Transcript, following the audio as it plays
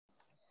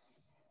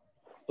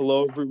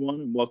Hello,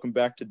 everyone, and welcome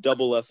back to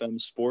Double FM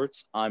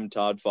Sports. I'm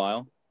Todd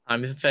File.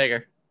 I'm Ethan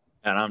Fager.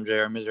 And I'm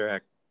Jeremy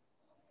Zarek.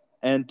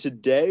 And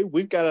today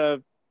we've got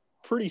a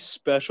pretty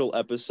special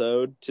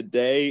episode.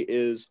 Today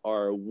is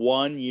our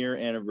 1-year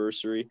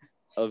anniversary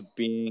of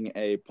being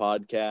a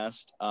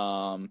podcast.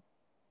 A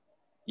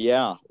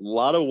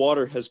lot of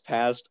water has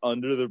passed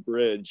under the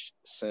bridge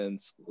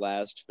since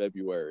last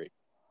February.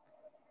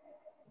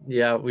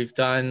 Yeah, we've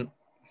done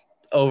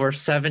over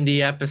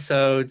 70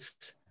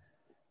 episodes.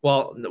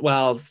 Well,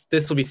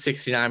 this will be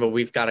 69, but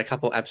we've got a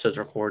couple episodes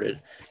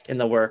recorded in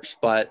the works.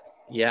 But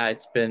yeah,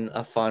 it's been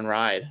a fun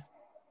ride.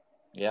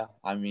 Yeah,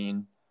 I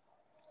mean,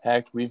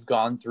 heck, we've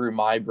gone through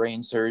my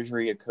brain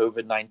surgery, a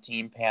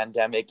COVID-19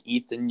 pandemic.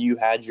 Ethan, you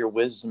had your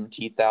wisdom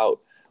teeth out.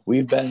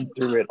 We've been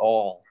through it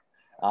all.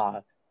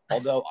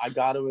 Although I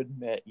got to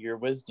admit, your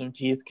wisdom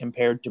teeth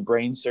compared to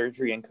brain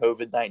surgery and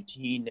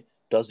COVID-19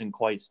 doesn't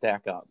quite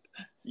stack up.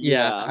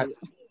 Yeah.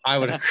 I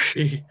would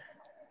agree.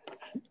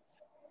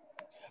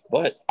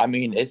 But, I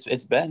mean,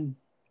 it's been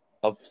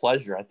a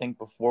pleasure. I think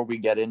before we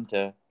get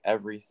into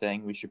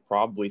everything, we should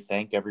probably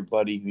thank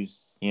everybody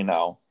who's,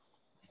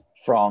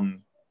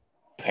 from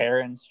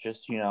parents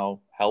just,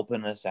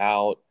 helping us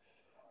out,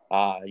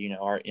 our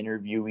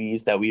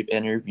interviewees that we've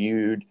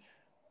interviewed,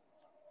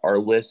 our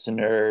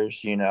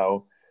listeners,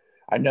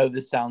 I know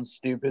this sounds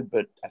stupid,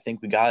 but I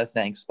think we got to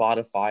thank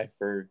Spotify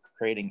for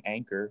creating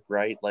Anchor,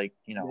 right?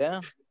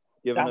 Yeah,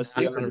 giving us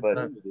the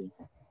opportunity.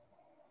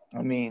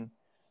 I mean,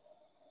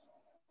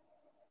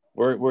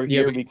 we're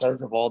here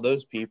because of all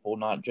those people,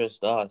 not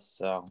just us.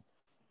 So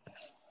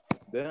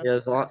yeah,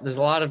 there's a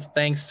lot of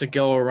thanks to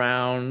go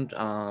around.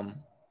 And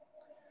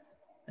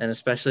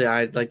especially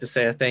I'd like to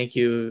say a thank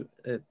you.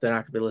 They're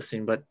not gonna be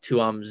listening, but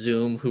to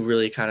Zoom, who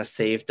really kind of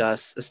saved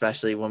us,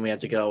 especially when we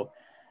had to go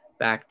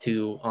back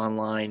to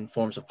online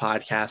forms of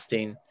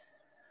podcasting.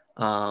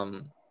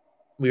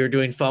 We were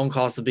doing phone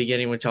calls at the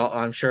beginning, which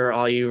I'm sure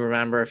all you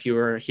remember if you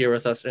were here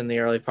with us in the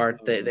early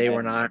part. They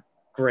were not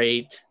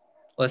great.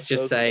 Let's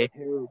just say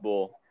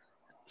terrible.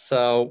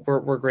 So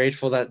we're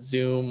grateful that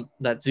Zoom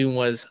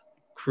was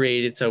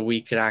created so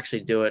we could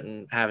actually do it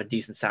and have a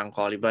decent sound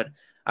quality. But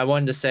I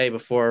wanted to say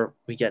before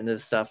we get into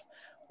this stuff,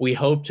 we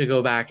hope to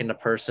go back into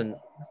person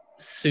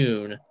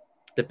soon,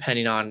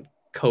 depending on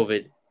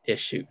COVID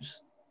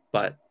issues.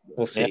 But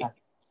we'll see. Yeah.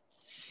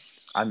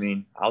 I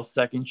mean, I'll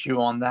second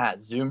you on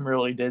that. Zoom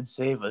really did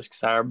save us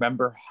because I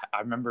remember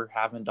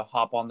having to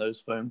hop on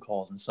those phone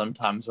calls, and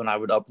sometimes when I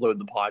would upload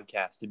the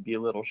podcast, it'd be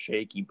a little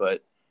shaky,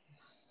 but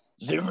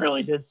Zoom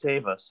really did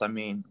save us. I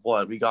mean,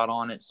 we got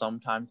on it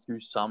sometime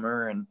through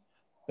summer and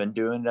been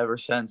doing it ever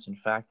since. In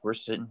fact, we're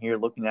sitting here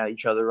looking at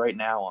each other right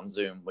now on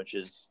Zoom, which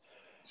is,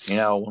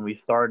 when we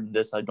started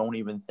this, I don't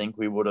even think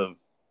we would have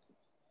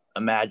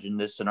imagined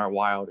this in our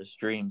wildest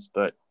dreams,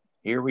 but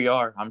here we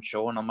are. I'm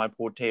chilling on my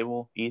pool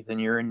table. Ethan,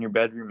 you're in your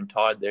bedroom, and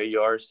Todd, there you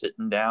are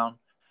sitting down.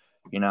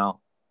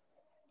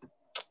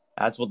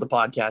 That's what the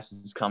podcast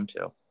has come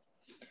to.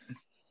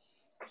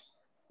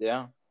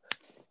 Yeah.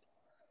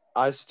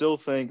 I still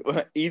think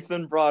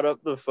Ethan brought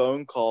up the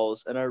phone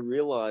calls, and I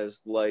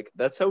realized,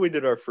 that's how we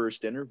did our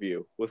first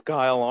interview with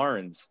Kyle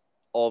Arns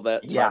all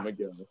that time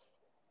ago.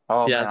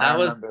 Oh, yeah, man, I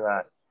remember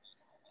that.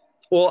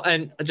 Well,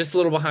 and just a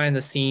little behind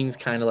the scenes,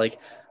 kind of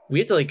we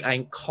had to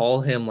I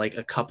call him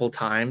a couple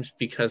times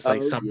because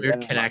some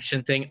weird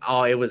connection thing.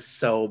 Oh, it was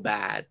so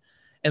bad.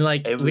 And we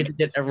had to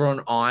get everyone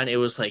on. It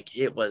was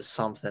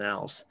something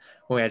else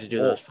when we had to do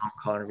those phone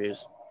call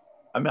interviews.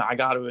 I mean, I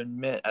got to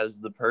admit, as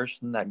the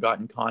person that got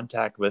in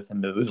contact with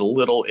him, it was a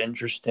little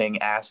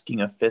interesting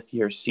asking a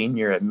fifth-year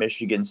senior at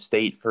Michigan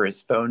State for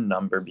his phone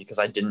number because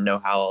I didn't know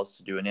how else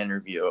to do an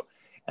interview.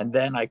 And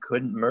then I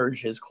couldn't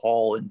merge his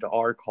call into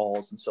our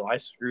calls, and so I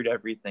screwed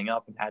everything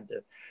up and had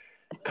to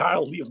 –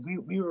 Kyle,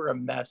 we were a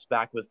mess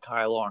back with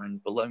Kyle Arns,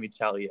 but let me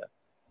tell you,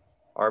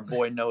 our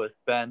boy Noah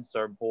Spence,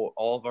 all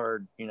of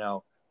our,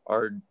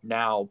 our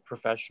now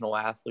professional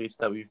athletes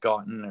that we've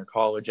gotten, our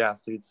college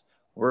athletes,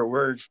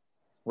 we're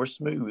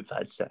smooth,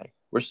 I'd say.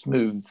 We're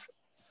smooth.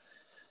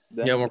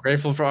 Yeah, we're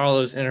grateful for all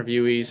those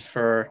interviewees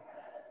for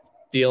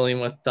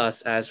dealing with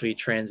us as we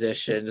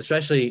transitioned,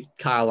 especially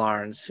Kyle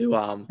Arns, who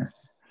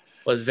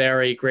was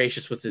very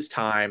gracious with his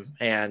time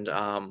and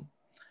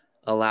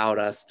allowed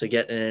us to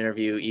get an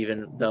interview,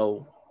 even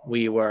though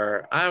we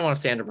were, I don't want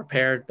to say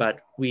underprepared,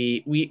 but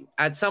we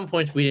at some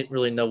points we didn't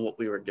really know what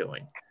we were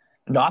doing.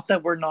 Not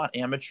that we're not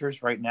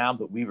amateurs right now,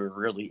 but we were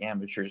really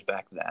amateurs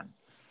back then.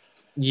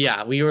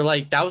 Yeah, we were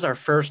that was our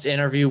first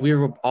interview. We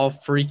were all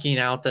freaking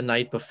out the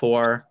night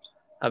before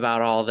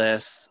about all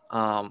this.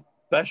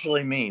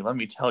 Especially me. Let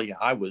me tell you,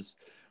 I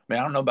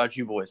don't know about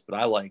you boys, but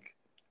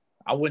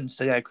I wouldn't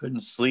say I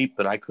couldn't sleep,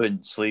 but I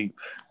couldn't sleep.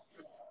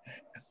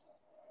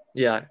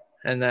 Yeah,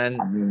 and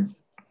then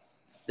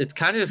it's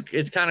kind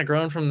of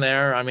grown from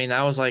there. I mean,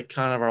 that was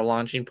kind of our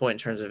launching point in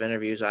terms of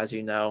interviews. As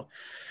you know,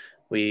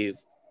 we've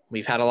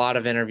had a lot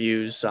of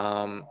interviews.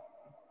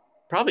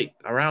 Probably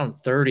around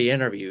 30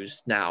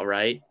 interviews now,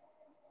 right?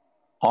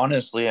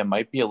 Honestly, it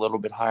might be a little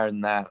bit higher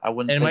than that. I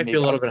wouldn't say it might be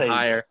a little bit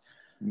higher.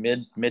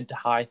 Mid to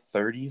high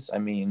 30s. I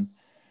mean,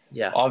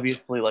 Yeah.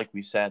 Obviously, like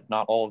we said,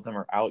 not all of them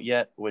are out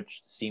yet,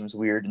 which seems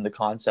weird in the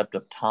concept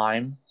of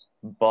time.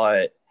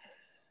 But,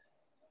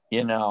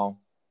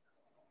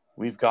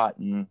 we've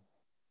gotten,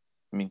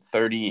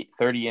 30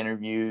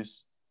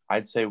 interviews.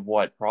 I'd say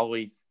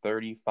probably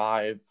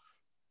 35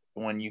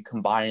 when you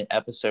combine it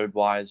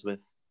episode-wise with,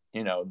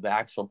 the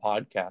actual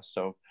podcast.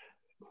 So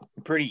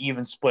pretty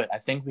even split. I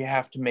think we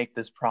have to make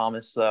this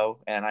promise, though,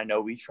 and I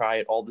know we try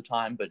it all the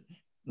time, but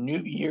New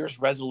Year's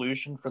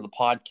resolution for the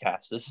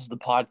podcast. This is the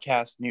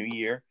podcast New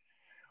Year.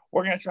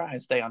 We're going to try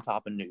and stay on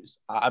top of news.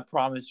 I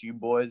promise you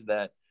boys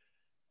that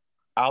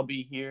I'll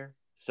be here.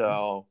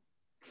 So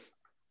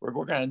we're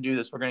going to do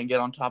this. We're going to get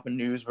on top of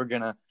news. We're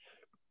going to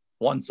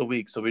once a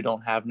week so we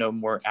don't have no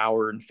more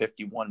hour and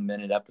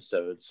 51-minute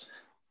episodes.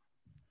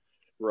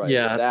 Right.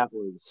 Yeah. That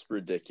was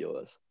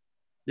ridiculous.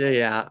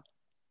 Yeah.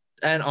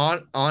 And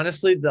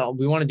honestly,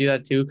 we want to do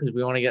that too because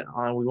we want to get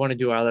on. We want to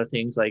do other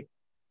things like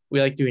we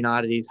like doing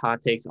oddities,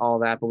 hot takes, all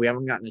that, but we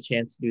haven't gotten a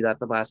chance to do that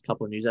the last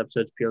couple of news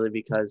episodes purely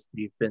because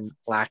we've been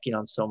lacking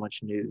on so much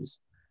news.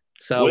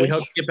 So we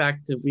hope to get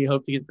back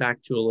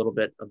to a little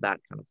bit of that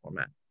kind of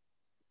format.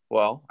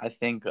 Well, I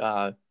think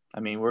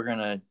we're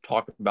gonna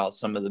talk about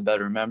some of the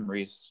better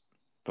memories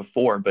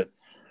before, but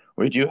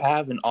we do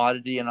have an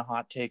oddity and a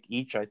hot take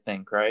each, I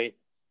think, right?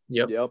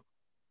 Yep.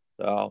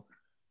 So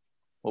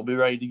we'll be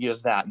ready to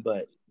give that.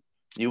 But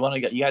you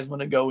guys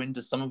want to go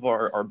into some of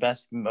our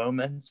best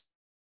moments?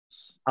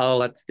 Oh,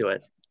 let's do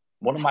it.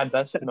 One of my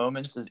best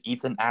moments is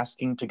Ethan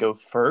asking to go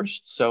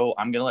first, so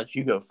I'm gonna let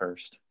you go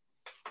first.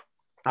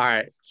 All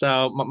right.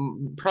 So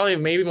probably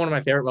maybe one of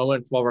my favorite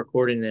moments while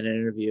recording an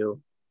interview.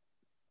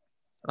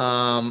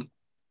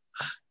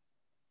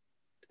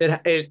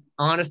 It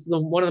honestly,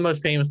 one of the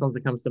most famous ones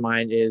that comes to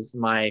mind is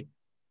my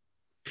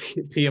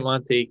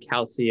Piemonte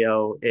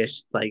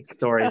Calcio-ish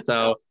story.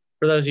 So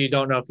for those of you who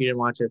don't know, if you didn't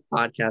watch this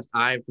podcast,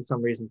 I for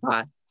some reason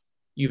thought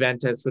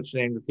Juventus switched the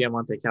name to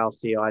Piemonte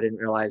Calcio. I didn't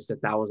realize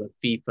that was a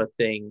FIFA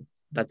thing,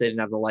 that they didn't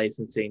have the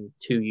licensing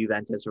to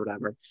Juventus or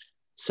whatever.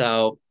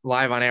 So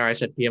live on air, I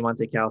said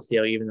Piemonte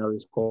Calcio, even though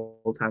this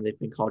whole time they've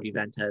been called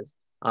Juventus.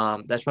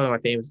 That's probably my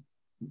famous.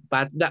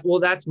 But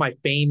that's my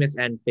famous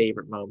and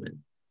favorite moment.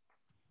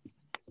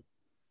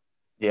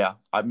 Yeah,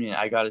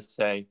 I gotta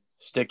say,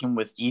 sticking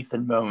with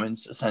Ethan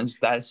moments, since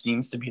that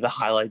seems to be the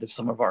highlight of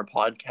some of our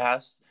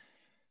podcasts,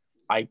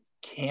 I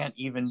can't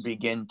even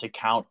begin to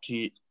count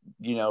to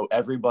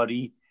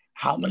everybody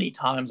how many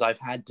times I've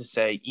had to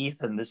say,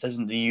 Ethan, this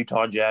isn't the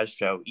Utah Jazz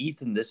show.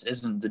 Ethan, this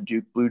isn't the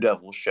Duke Blue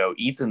Devils show.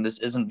 Ethan, this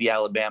isn't the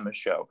Alabama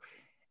show,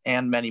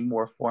 and many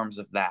more forms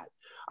of that.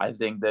 I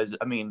think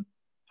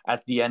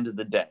at the end of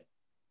the day,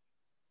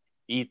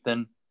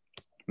 Ethan,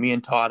 me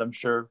and Todd, I'm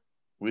sure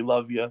we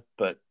love you,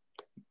 but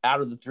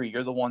out of the three,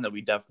 you're the one that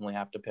we definitely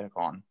have to pick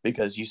on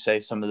because you say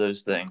some of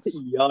those things.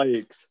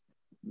 Yikes,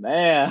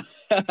 man.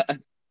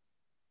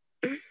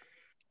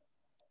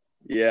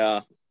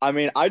 Yeah.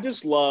 I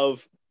just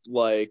love,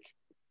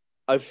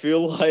 I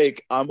feel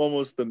like I'm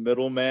almost the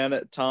middleman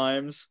at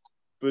times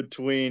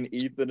between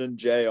Ethan and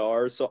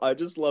JR. So I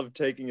just love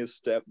taking a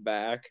step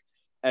back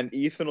and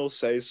Ethan will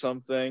say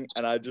something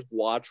and I just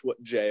watch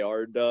what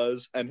JR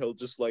does and he'll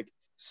just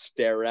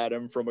stare at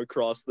him from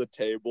across the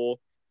table.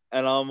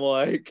 And I'm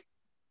like,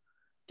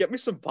 get me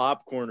some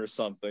popcorn or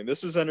something.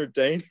 This is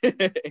entertaining.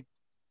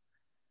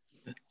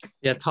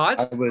 Yeah,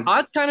 Todd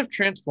kind of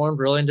transformed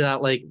really into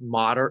that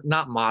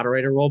not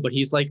moderator role, but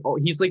he's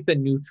the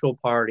neutral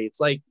party. It's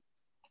like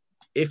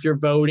if you're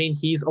voting,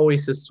 he's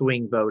always a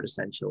swing vote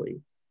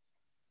essentially.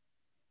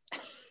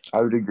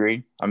 I would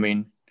agree.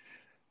 I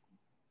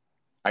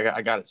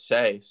gotta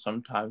say,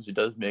 sometimes it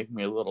does make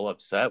me a little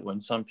upset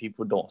when some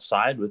people don't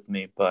side with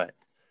me, but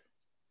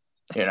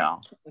it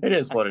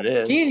is what it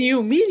is. Me and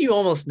you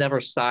almost never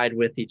side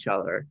with each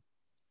other.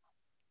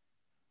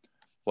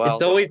 Well,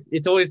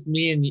 it's always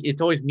me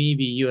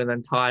v you, and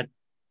then Todd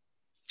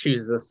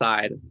chooses a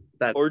side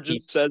or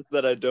just says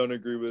that I don't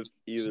agree with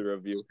either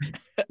of you.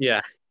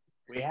 Yeah,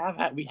 we have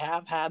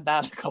had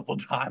that a couple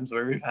times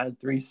where we've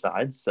had three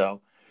sides.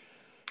 So,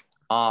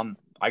 I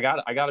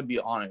gotta be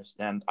honest,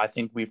 and I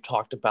think we've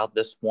talked about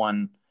this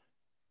one.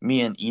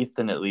 Me and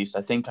Ethan, at least.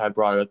 I think I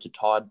brought it up to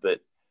Todd,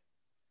 but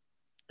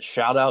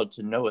shout out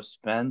to Noah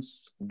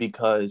Spence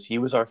because he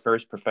was our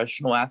first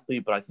professional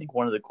athlete. But I think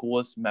one of the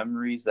coolest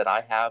memories that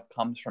I have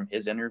comes from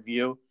his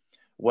interview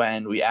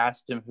when we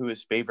asked him who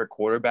his favorite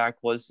quarterback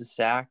was to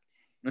sack.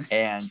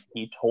 And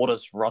he told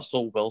us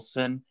Russell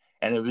Wilson.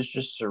 And it was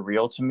just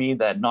surreal to me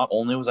that not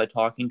only was I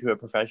talking to a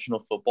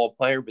professional football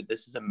player, but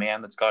this is a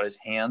man that's got his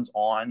hands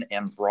on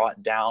and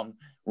brought down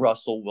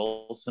Russell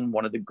Wilson,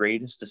 one of the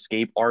greatest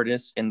escape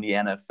artists in the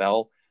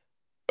NFL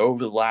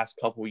over the last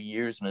couple of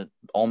years, and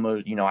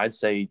almost, I'd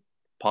say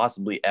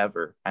possibly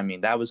ever.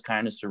 That was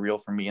kind of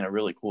surreal for me and a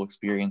really cool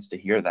experience to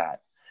hear that.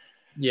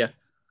 Yeah.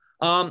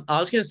 I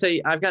was gonna say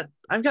I've got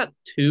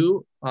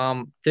two.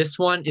 This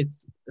one,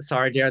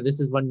 sorry, Jared. This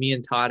is when me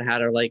and Todd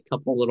had our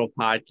couple little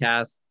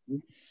podcasts.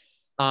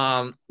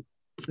 No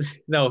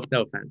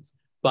offense,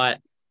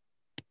 but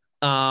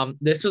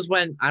this was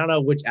when I don't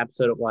know which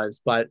episode it was,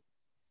 but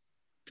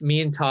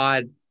me and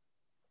Todd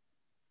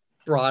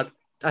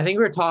I think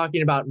we were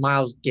talking about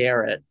Myles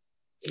Garrett,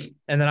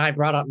 and then I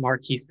brought up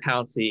Marquise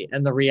Pouncey,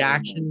 and the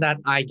reaction that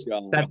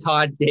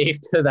Todd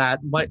gave to that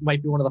might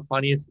be one of the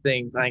funniest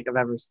things I think I've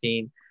ever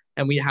seen.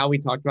 And how we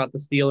talked about the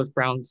Steelers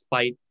Browns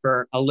fight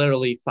for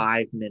literally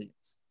 5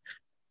 minutes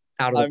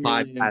out of the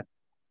podcast.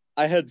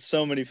 I had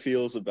so many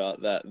feels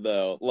about that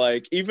though.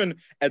 Like even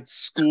at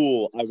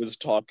school, I was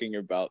talking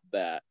about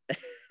that.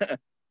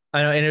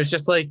 I know, and it was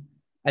just like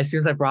as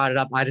soon as I brought it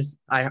up, I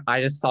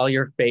just saw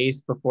your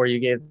face before you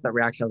gave the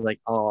reaction. I was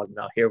like, oh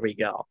no, here we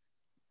go.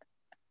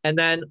 And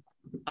then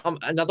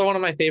another one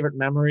of my favorite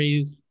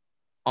memories,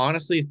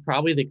 honestly, is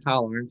probably the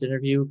Kyle Lawrence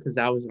interview, because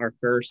that was our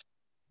first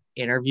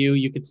interview,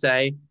 you could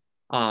say.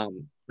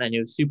 And it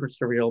was super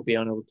surreal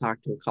being able to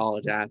talk to a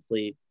college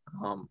athlete,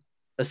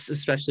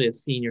 especially a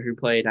senior who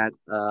played at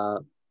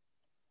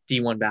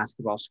D1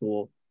 basketball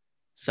school.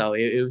 So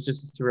it was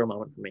just a surreal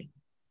moment for me.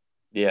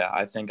 Yeah,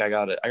 I think I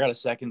got to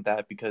second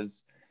that,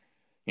 because,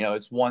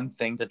 it's one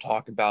thing to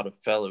talk about a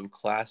fellow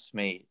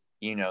classmate,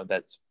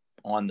 that's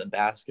on the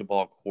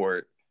basketball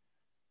court,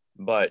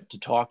 but to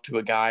talk to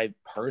a guy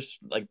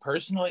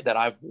personally that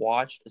I've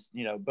watched,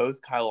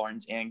 both Kyle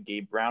Lawrence and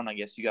Gabe Brown, I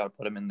guess you got to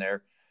put them in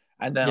there.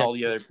 And then all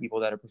the other people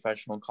that are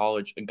professional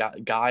college,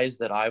 guys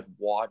that I've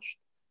watched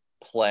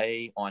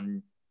play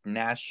on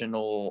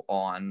national,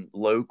 on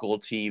local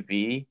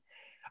TV.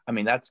 I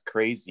mean, that's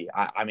crazy.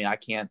 I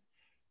can't.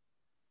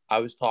 I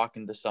was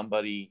talking to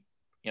somebody,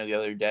 the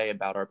other day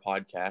about our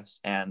podcast,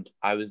 and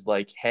I was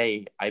like,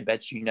 hey, I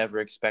bet you never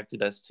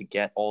expected us to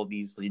get all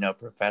these,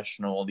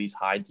 professional, these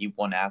high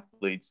D1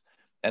 athletes.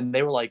 And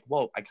they were like,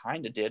 well, I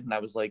kind of did. And I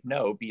was like,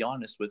 no, be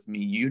honest with me.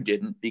 You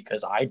didn't,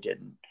 because I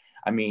didn't.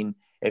 I mean,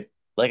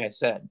 like I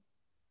said,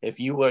 if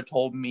you would have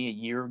told me a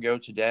year ago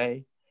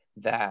today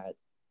that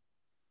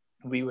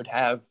we would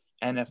have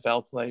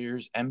NFL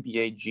players,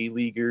 NBA G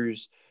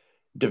Leaguers,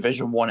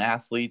 Division I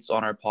athletes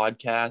on our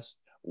podcast,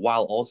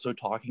 while also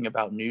talking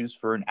about news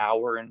for an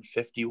hour and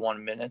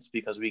 51 minutes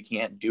because we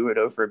can't do it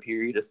over a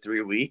period of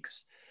 3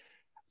 weeks,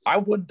 I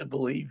wouldn't have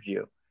believed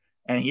you.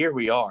 And here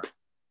we are,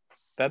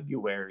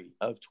 February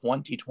of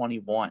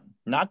 2021.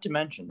 Not to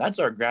mention, that's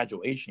our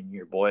graduation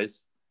year,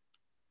 boys.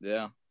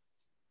 Yeah.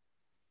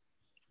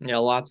 Yeah,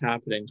 lots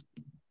happening.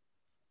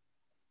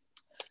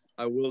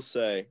 I will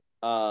say,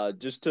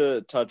 just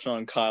to touch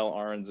on Kyle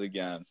Arns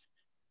again,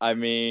 I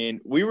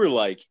mean, we were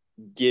like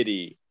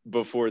giddy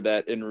before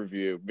that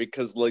interview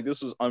because like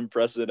this was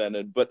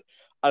unprecedented. But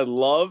I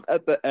love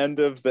at the end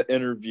of the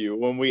interview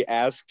when we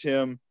asked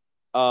him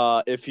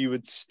if he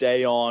would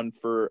stay on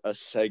for a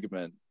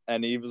segment,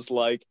 and he was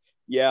like,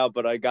 yeah,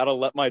 but I gotta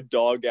let my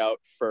dog out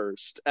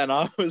first. And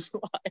I was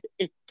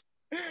like,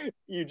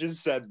 you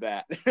just said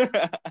that.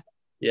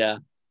 Yeah.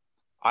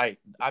 I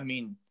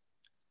mean,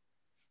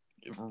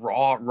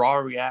 raw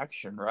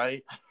reaction,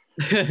 right?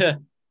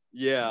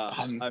 Yeah.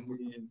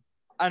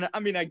 I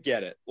mean, I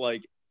get it.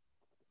 Like,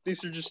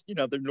 these are just,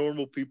 they're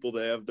normal people.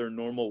 They have their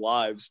normal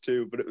lives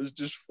too. But it was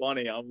just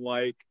funny. I'm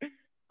like,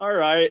 all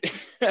right.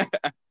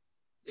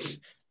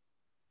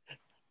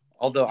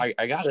 Although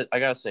I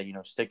gotta say,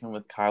 sticking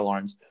with Kyle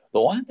Lawrence, the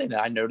one thing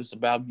that I notice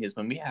about me is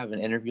when we have an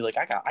interview, like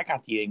I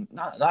got the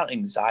not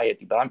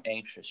anxiety, but I'm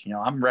anxious.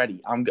 I'm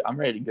ready. I'm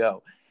ready to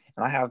go.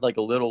 And I have like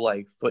a little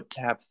like foot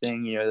tap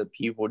thing, that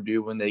people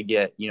do when they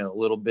get, a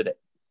little bit of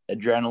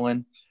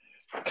adrenaline.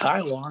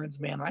 Kyle Lawrence,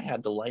 man, I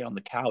had to lay on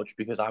the couch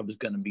because I was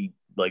going to be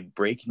like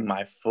breaking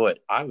my foot.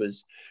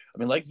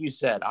 Like you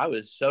said, I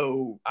was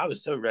so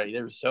ready.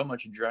 There was so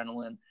much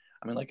adrenaline.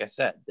 I mean, like I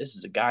said, this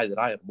is a guy that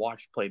I had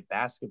watched play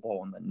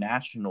basketball on the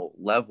national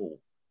level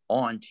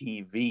on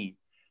TV.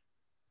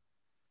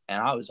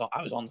 And I was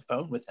on the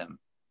phone with him,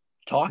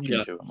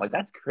 talking to him. Like,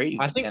 that's crazy.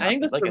 I think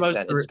that's like the I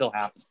said, it still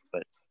happens.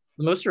 But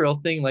the most real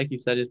thing, like you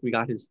said, is we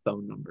got his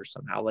phone number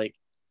somehow. Like,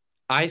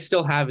 I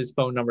still have his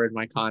phone number in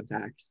my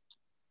contacts.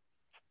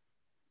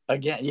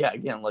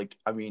 Again, like,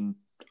 I mean,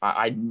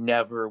 I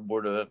never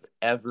would have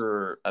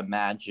ever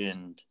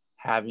imagined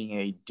having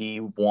a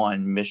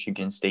D1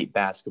 Michigan State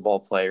basketball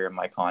player in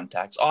my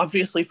contacts.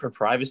 Obviously, for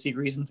privacy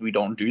reasons, we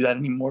don't do that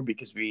anymore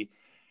because we've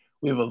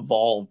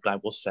evolved, I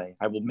will say.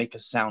 I will make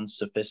us sound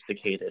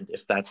sophisticated,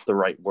 if that's the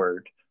right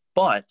word.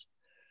 But,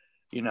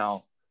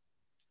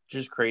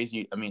 just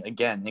crazy. I mean,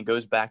 again, it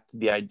goes back to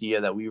the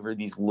idea that we were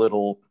these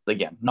little,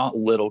 again, not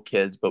little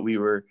kids, but we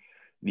were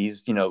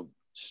these,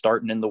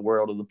 starting in the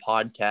world of the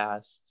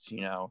podcasts,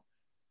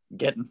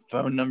 getting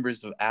phone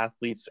numbers of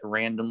athletes,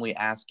 randomly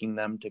asking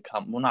them to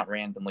come. Well, not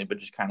randomly, but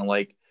just kind of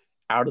like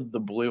out of the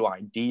blue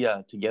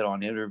idea to get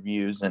on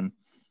interviews. And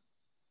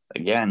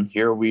again,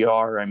 here we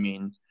are. I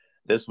mean,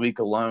 this week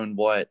alone,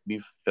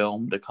 we've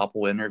filmed a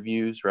couple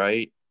interviews,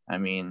 right? I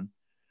mean,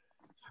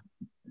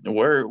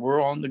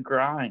 we're on the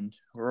grind.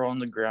 We're on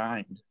the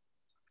grind.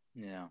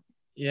 Yeah.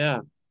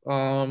 Yeah.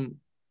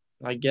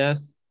 I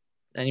guess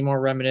any more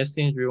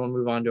reminiscing? We want to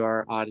move on to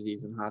our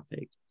oddities and hot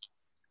take.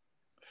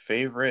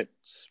 Favorite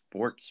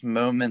sports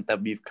moment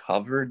that we've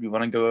covered? You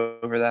want to go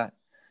over that?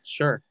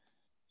 Sure.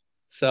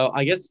 So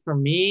I guess for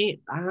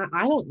me,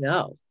 I don't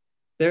know.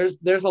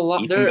 there's a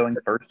lot Ethan going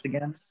first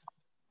again.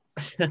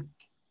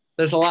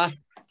 There's a lot.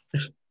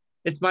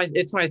 It's my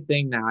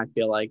thing now. I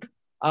feel like.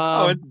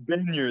 It's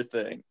been your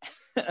thing.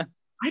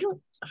 I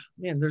don't.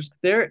 Man,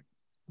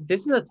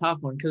 This is a tough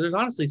one because there's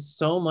honestly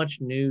so much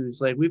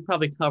news. Like we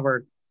probably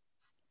covered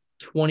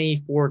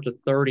 24 to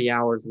 30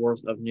 hours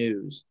worth of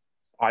news.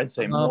 I'd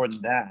say more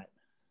than that.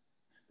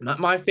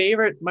 My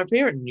favorite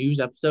news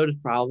episode is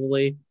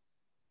probably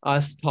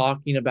us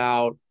talking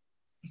about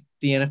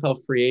the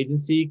NFL free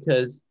agency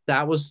because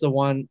that was the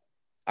one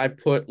I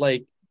put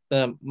like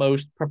the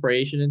most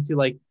preparation into.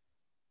 Like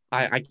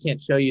I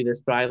can't show you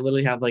this, but I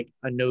literally have like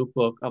a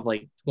notebook of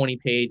like 20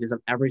 pages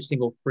of every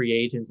single free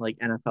agent like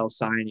NFL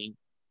signing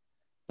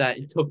that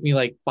it took me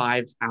like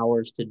 5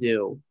 hours to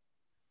do.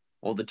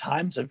 Well, the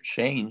times have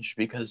changed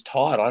because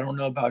Todd, I don't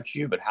know about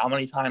you, but how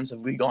many times have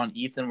we gone,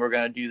 Ethan, we're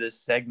going to do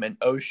this segment.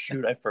 Oh,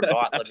 shoot, I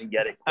forgot. Let me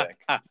get it quick.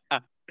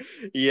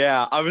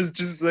 Yeah, I was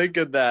just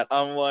thinking that.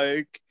 I'm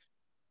like,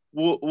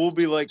 we'll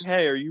be like,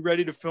 hey, are you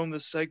ready to film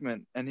this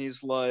segment? And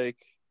he's like,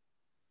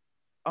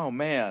 oh,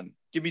 man,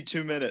 give me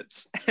 2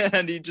 minutes.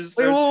 And he just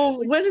starts.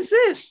 Wait, when is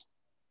this?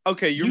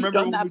 Okay, you You've remember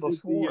done when that we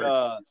did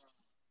before.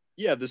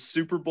 the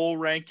Super Bowl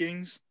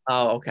rankings?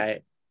 Oh,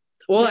 okay.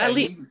 Well, Yeah, at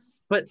least,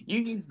 but you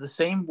use the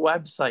same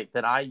website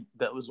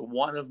that was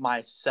one of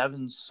my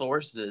 7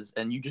 sources,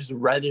 and you just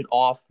read it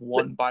off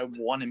one by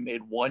one and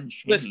made one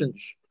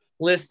change.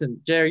 Listen,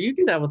 Jerry, you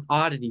do that with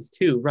oddities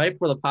too, right?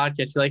 For the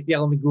podcast, you're like, yeah,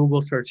 let me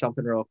Google search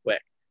something real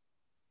quick.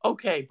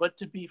 Okay, but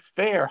to be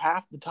fair,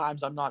 half the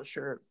times I'm not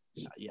sure.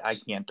 Yeah, I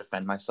can't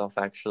defend myself,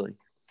 actually.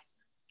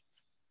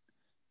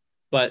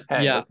 But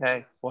hey, yeah.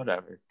 Okay,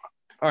 whatever.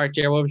 All right,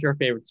 Jerry, what was your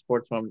favorite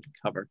sports moment to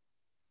cover?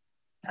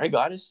 I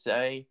gotta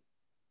say,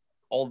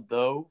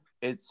 although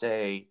it's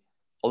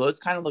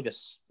kind of like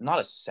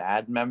not a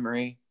sad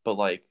memory, but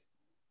like,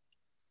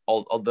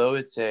 although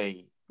it's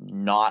a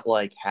not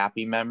like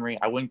happy memory,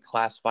 I wouldn't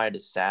classify it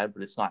as sad,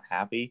 but it's not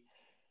happy.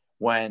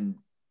 When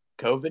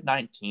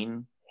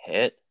COVID-19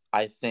 hit,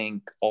 I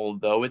think,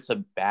 although it's a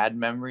bad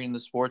memory in the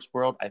sports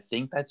world, I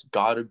think that's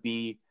got to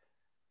be,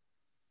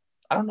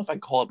 I don't know if I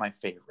call it my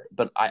favorite,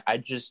 but I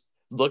just,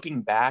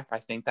 looking back, I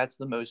think that's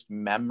the most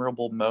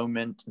memorable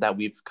moment that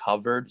we've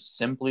covered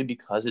simply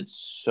because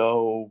it's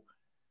so,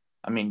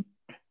 I mean,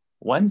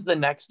 when's the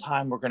next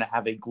time we're going to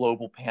have a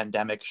global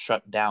pandemic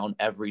shut down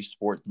every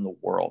sport in the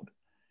world?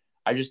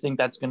 I just think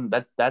that's a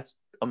memory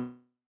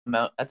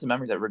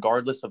that,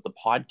 regardless of the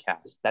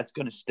podcast, that's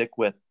going to stick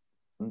with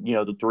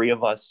the 3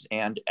 of us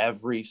and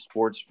every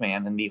sports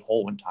fan in the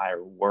whole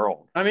entire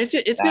world. I mean,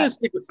 it's going to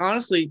stick with,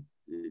 honestly,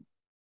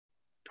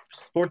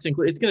 sports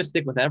include. It's going to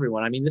stick with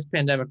everyone. I mean, this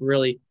pandemic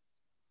really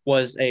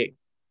was a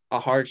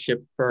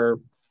hardship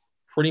for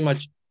pretty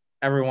much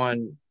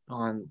everyone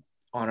on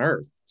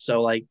Earth.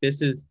 So like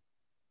this is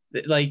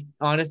like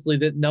honestly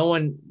that no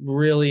one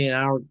really in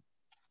our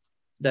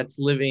that's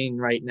living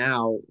right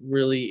now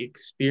really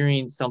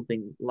experienced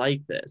something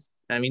like this.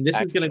 I mean,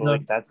 this is going to go.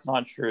 That's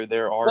not true.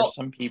 There are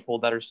some people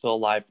that are still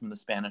alive from the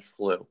Spanish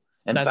flu.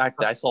 In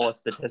fact, I saw a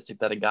statistic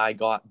that a guy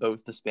got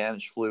both the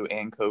Spanish flu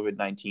and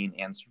COVID-19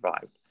 and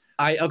survived.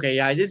 I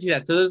did see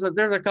that. So there's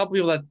a couple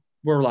people that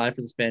were alive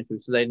for the Spanish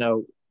flu, so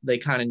they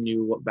kind of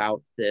knew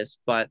about this,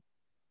 but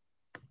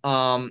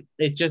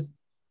it's just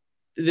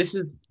this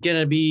is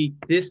gonna be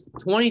this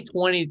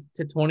 2020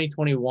 to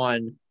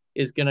 2021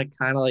 is gonna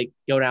kind of like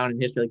go down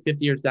in history, like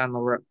 50 years down the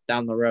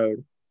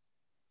road.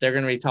 They're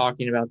gonna be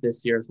talking about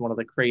this year as one of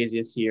the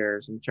craziest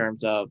years in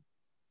terms of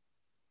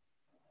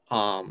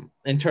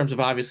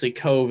obviously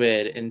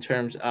COVID, in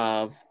terms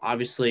of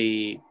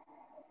obviously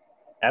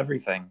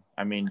everything.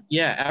 I mean,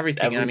 yeah,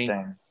 everything. I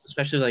mean,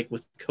 especially like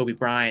with Kobe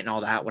Bryant and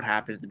all that, what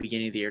happened at the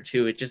beginning of the year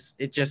too. It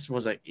just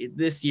was like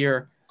this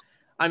year.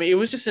 I mean, it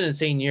was just an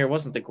insane year. It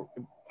wasn't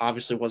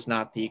obviously was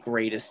not the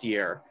greatest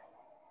year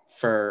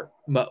for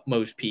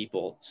most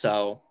people.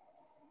 So,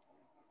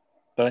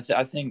 but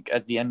I think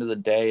at the end of the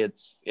day,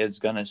 it's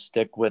gonna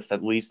stick with,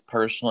 at least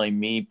personally,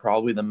 me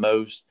probably the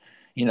most.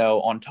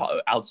 On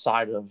top,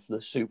 outside of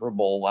the Super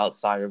Bowl,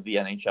 outside of the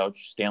NHL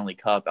Stanley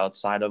Cup,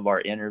 outside of our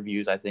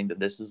interviews, I think that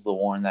this is the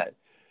one that,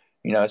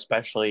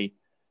 especially,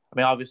 I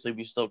mean, obviously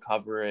we still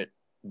cover it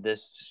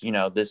this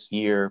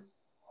year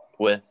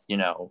with,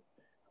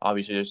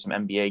 obviously there's some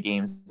NBA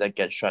games that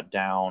get shut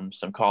down,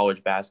 some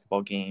college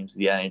basketball games.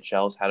 The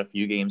NHL's had a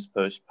few games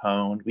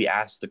postponed. We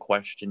asked the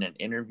question in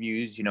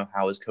interviews,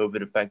 how has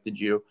COVID affected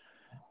you?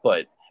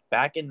 But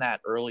back in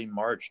that early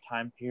March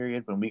time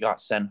period when we got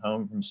sent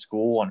home from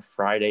school on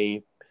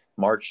Friday,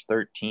 March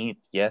 13th,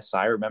 yes,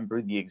 I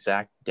remember the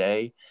exact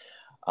day,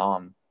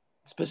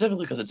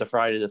 specifically because it's a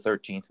Friday the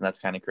 13th, and that's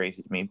kind of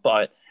crazy to me.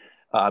 But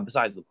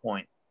besides the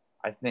point,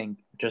 I think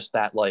just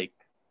that,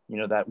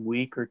 that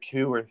week or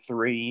 2 or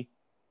 3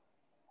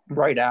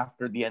 right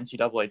after the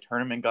NCAA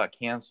tournament got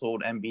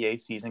canceled, NBA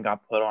season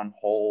got put on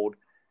hold,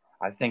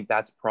 I think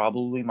that's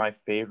probably my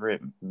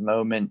favorite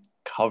moment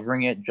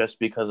covering it, just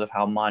because of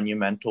how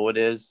monumental it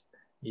is,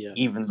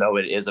 even though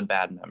it is a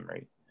bad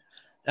memory.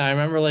 I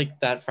remember like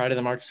that Friday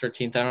the March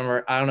 13th.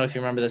 I don't know if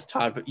you remember this,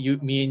 Todd, but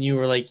me and you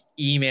were like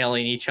email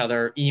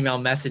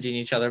messaging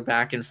each other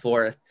back and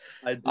forth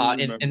I do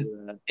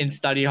remember that. in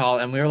study hall.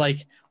 And we were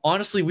like,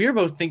 honestly, we were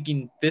both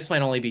thinking this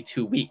might only be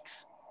 2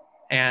 weeks.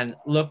 And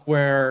look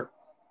where,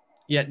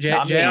 JR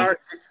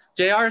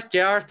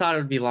thought it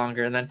would be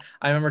longer. And then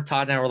I remember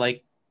Todd and I were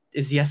like,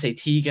 is the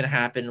SAT going to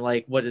happen?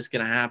 Like, what is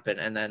going to happen?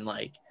 And then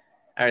like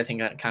everything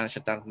got kind of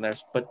shut down from there.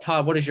 But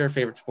Todd, what is your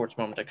favorite sports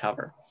moment to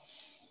cover?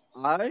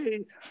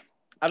 I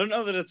don't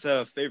know that it's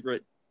a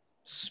favorite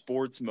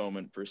sports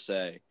moment per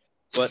se,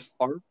 but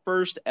our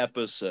first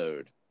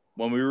episode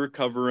when we were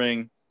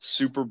covering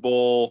Super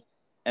Bowl,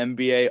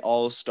 NBA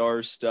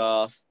All-Star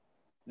stuff,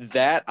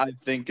 that I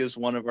think is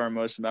one of our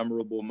most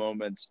memorable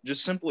moments,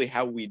 just simply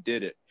how we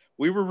did it.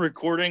 We were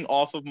recording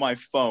off of my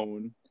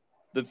phone.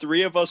 The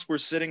three of us were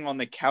sitting on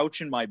the couch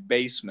in my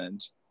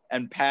basement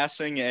and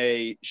passing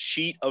a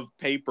sheet of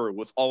paper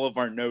with all of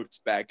our notes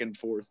back and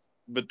forth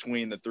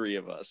between the three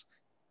of us.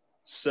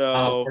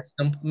 So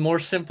more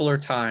simpler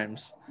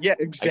times. Yeah,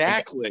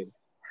 exactly.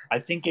 I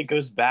think it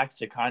goes back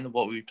to kind of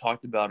what we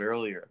talked about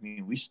earlier. I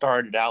mean, we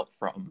started out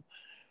from,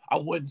 I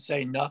wouldn't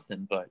say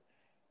nothing, but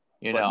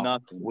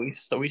we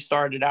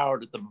started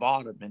out at the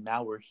bottom, and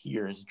now we're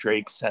here, as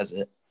Drake says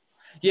it.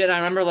 Yeah, and I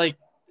remember like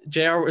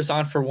JR was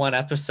on for one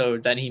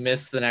episode, then he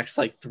missed the next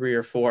like 3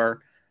 or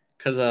 4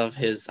 because of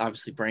his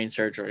obviously brain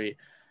surgery,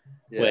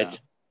 which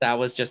that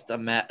was just a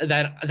mess.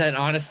 Then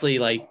honestly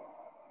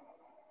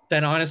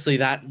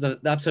that the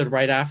episode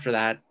right after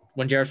that,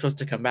 when JR was supposed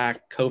to come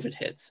back, COVID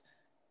hits.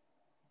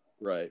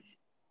 Right.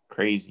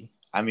 Crazy.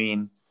 I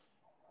mean,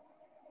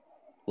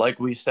 like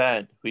we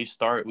said,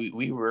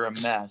 we were a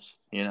mess,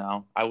 you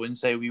know. I wouldn't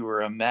say we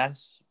were a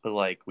mess, but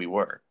like we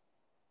were.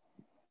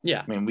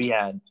 Yeah. I mean, we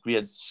had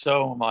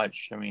so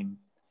much. I mean,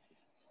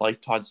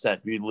 like Todd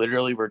said, we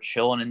literally were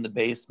chilling in the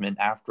basement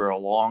after a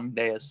long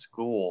day of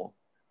school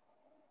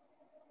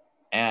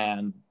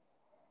and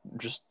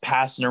just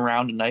passing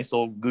around a nice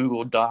old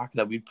Google Doc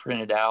that we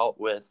printed out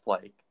with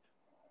like,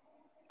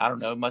 I don't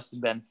know, it must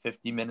have been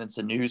 50 minutes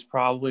of news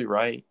probably,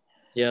 right?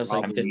 Yeah, it was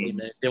like 50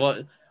 minutes.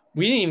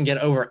 We didn't even get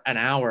over an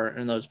hour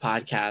in those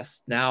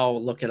podcasts. Now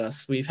look at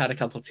us. We've had a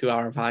couple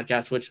 2-hour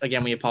podcasts, which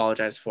again, we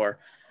apologize for.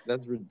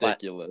 That's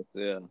ridiculous.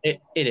 Yeah.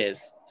 It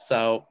is.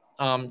 So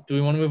do we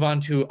want to move on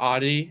to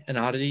an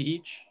oddity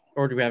each?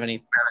 Or do we have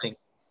anything?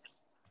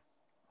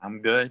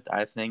 I'm good.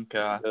 I think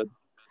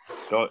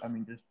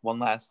just one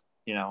last,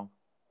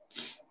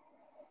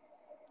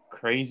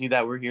 crazy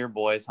that we're here,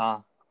 boys, huh?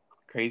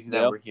 Crazy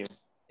that we're here.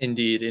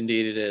 Indeed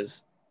it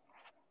is.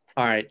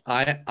 All right,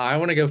 I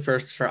want to go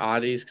first for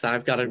oddities because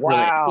I've got a what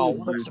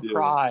a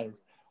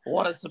surprise!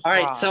 What a surprise!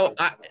 All right, so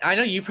I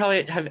know you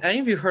probably have. Any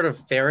of you heard of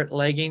ferret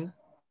legging?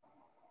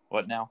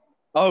 What now?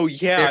 Oh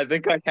yeah, I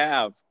think I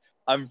have.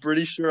 I'm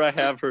pretty sure I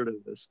have heard of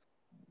this.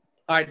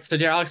 All right, so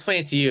I'll explain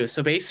it to you.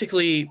 So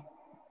basically,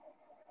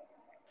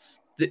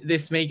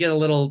 this may get a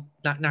little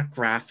not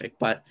graphic,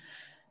 but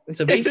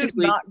so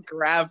basically not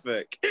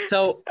graphic.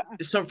 So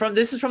this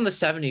is from the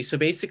 70s. So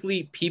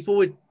basically, people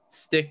would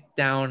stick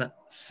down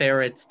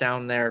ferrets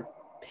down their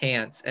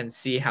pants and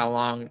see how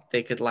long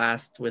they could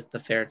last with the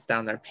ferrets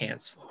down their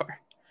pants for.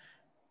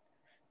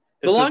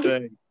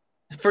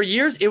 For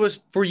years it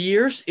was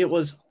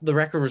the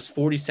record was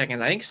 40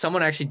 seconds. I think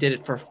someone actually did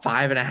it for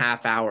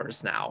 5.5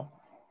 hours now.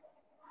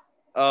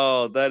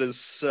 Oh, that is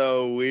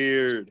so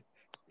weird.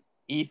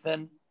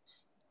 Ethan,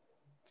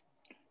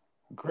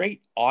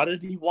 great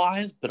oddity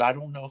wise, but I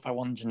don't know if I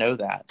wanted to know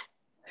that.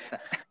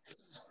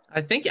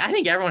 I think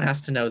everyone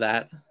has to know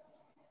that.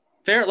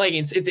 Ferret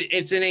leggings,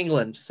 it's in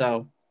England,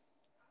 so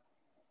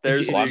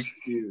there's the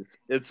excuse.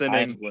 It's in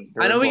England.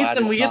 I know we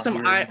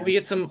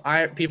get some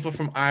people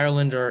from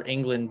Ireland or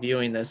England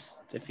viewing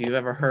this. If you've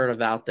ever heard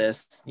about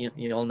this,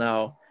 you'll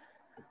know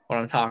what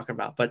I'm talking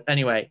about. But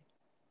anyway,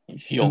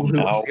 who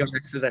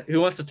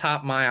wants to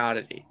top my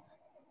oddity?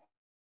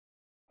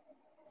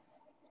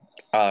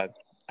 I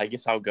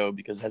guess I'll go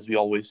because, as we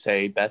always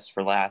say, best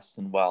for last,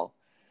 and well,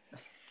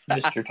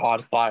 Mr.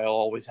 Todd File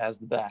always has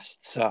the best.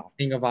 So,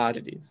 king of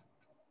oddities.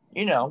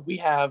 We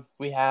have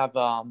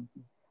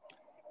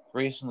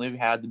recently we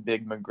had the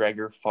big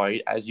McGregor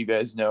fight, as you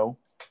guys know,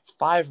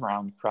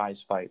 5-round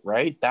prize fight,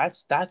 right?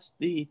 That's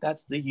the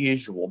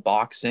usual.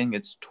 Boxing,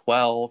 it's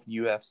 12,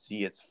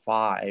 UFC, it's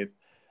 5.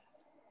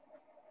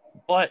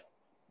 But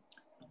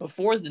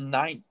before the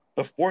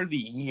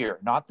year,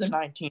 not the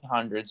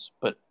 1900s,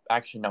 but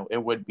actually no,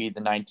 it would be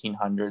the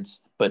 1900s,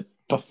 but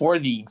before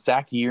the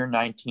exact year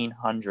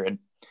 1900,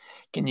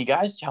 can you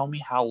guys tell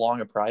me how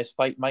long a prize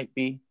fight might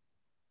be?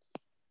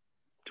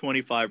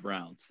 25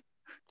 rounds.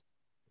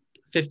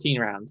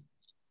 15 rounds.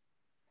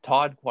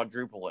 Todd,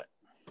 quadruple it.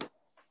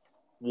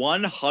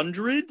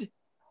 100?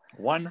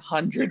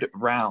 100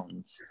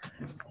 rounds.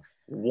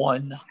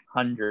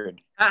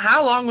 100.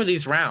 How long were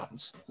these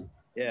rounds?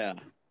 Yeah.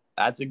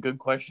 That's a good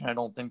question. I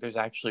don't think there's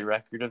actually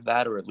record of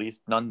that, or at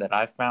least none that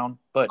I found.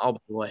 But oh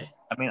boy,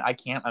 I mean, I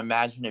can't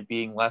imagine it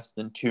being less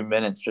than 2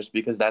 minutes, just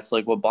because that's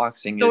like what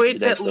boxing is. So it's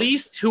today. At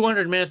least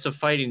 200 minutes of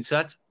fighting. So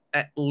that's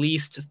at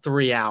least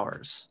 3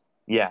 hours.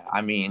 Yeah,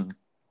 I mean,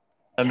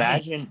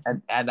 imagine,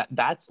 and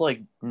that's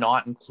like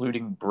not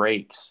including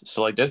breaks.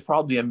 So like, there's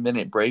probably a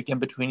minute break in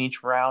between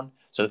each round.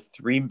 So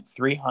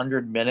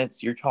 300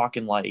 minutes. You're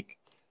talking like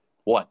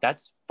what?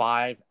 That's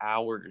 5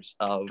 hours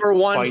of For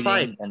one fighting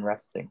fight. and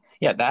resting.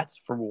 Yeah, that's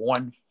for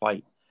one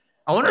fight.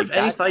 I wonder Like if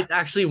any fights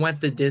actually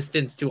went the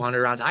distance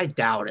 200 rounds. I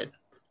doubt it.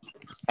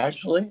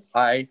 Actually,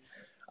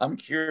 I'm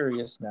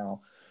curious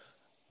now.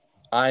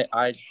 I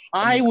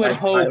would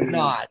hope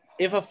not.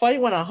 If a fight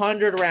went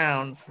 100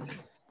 rounds,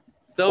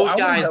 those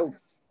guys.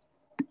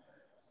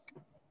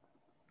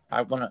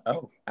 I want to.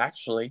 Oh,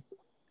 actually,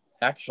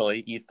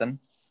 Ethan,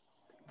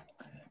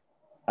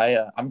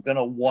 I'm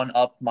gonna one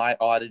up my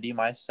oddity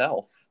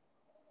myself.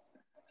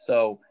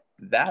 So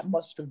that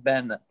must have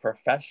been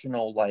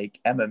professional, like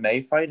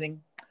MMA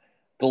fighting.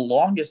 The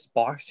longest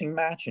boxing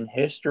match in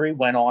history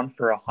went on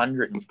for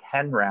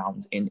 110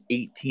 rounds in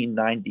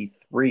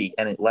 1893,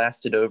 and it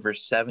lasted over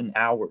 7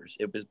 hours.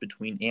 It was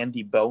between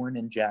Andy Bowen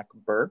and Jack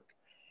Burke,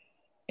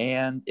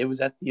 and it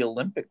was at the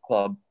Olympic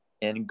Club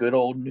in good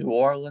old New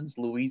Orleans,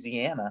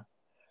 Louisiana.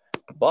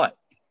 But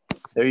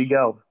there you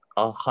go,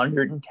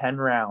 110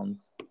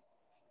 rounds.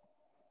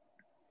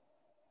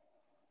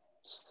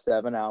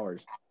 7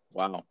 hours.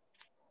 Wow.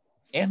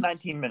 And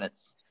 19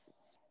 minutes.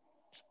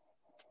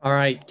 All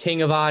right,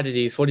 King of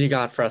Oddities, what do you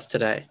got for us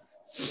today?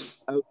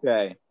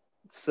 Okay,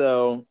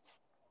 so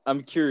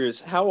I'm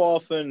curious, how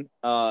often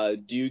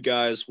do you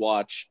guys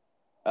watch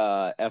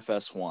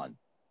FS1?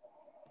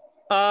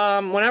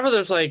 Whenever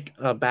there's like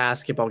a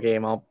basketball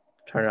game, I'll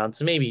turn it on.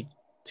 So maybe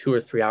 2 or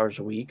 3 hours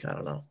a week. I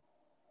don't know.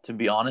 To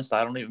be honest,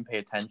 I don't even pay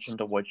attention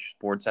to which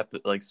sports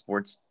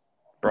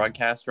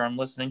broadcaster I'm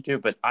listening to,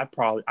 but I'd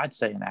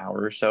say an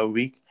hour or so a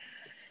week.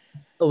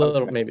 A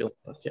little, maybe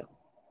less, yeah.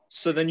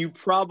 So then you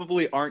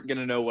probably aren't going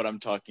to know what I'm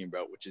talking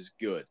about, which is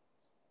good.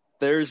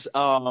 There's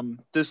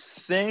this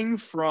thing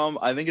from,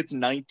 I think it's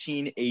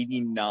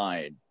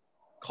 1989,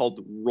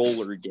 called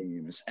roller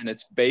games, and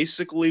it's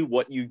basically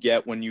what you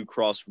get when you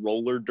cross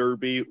roller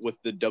derby with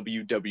the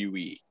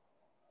WWE.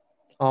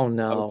 Oh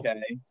no.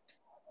 Okay.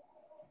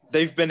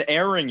 They've been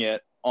airing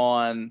it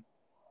on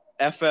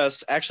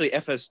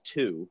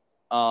FS2,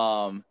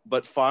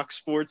 but Fox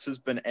Sports has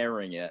been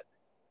airing it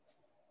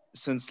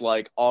since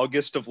like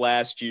August of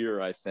last year,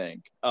 I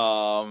think,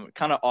 kind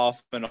of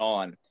off and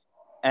on.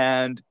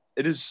 And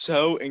it is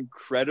so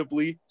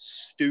incredibly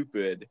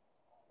stupid,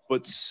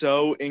 but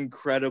so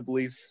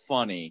incredibly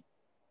funny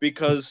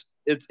because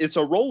it's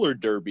a roller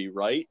derby,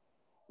 right?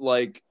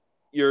 Like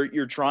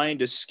you're trying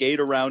to skate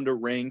around a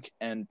rink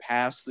and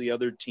pass the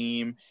other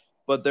team,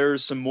 but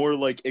there's some more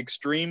like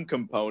extreme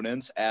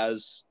components,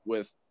 as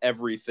with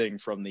everything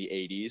from the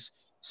 80s.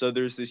 So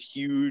there's this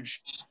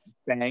huge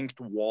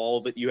banked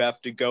wall that you have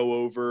to go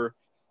over,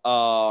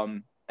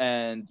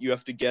 and you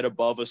have to get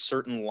above a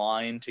certain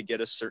line to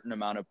get a certain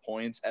amount of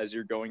points as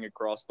you're going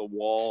across the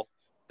wall.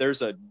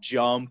 There's a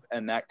jump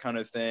and that kind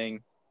of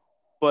thing.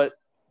 But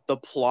the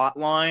plot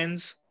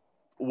lines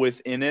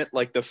within it,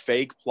 like the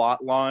fake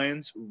plot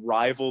lines,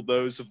 rival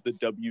those of the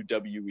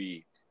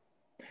WWE.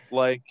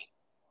 Like,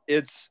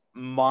 it's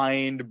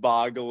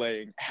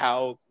mind-boggling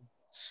how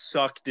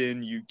sucked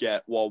in you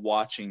get while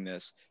watching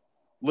this.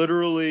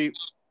 Literally,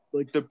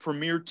 like, the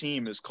premier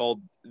team is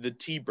called the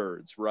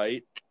T-Birds,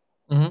 right?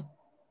 Mm-hmm.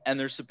 And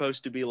they're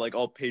supposed to be like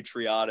all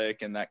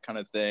patriotic and that kind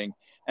of thing.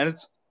 And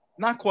it's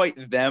not quite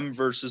them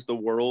versus the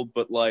world,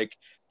 but like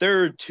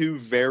there are two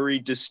very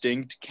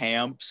distinct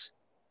camps.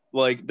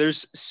 Like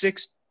there's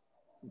 6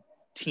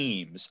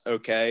 teams,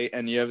 okay?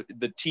 And you have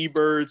the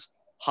T-Birds,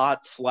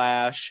 Hot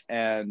Flash,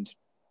 and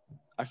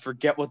I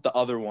forget what the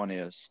other one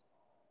is.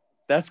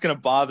 That's going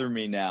to bother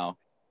me now.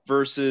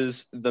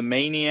 Versus the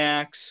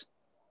Maniacs.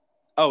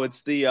 Oh,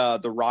 it's the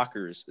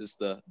Rockers is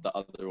the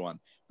other one.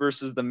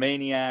 Versus the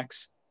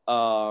Maniacs,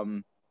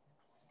 what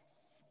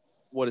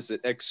is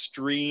it?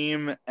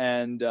 Extreme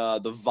and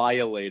the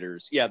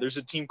Violators. Yeah, there's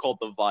a team called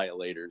the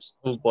Violators.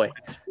 Oh boy.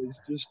 It's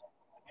just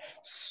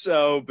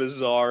so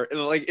bizarre.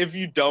 And like if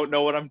you don't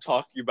know what I'm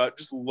talking about,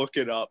 just look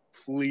it up,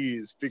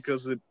 please,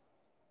 because it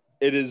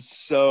is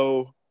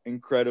so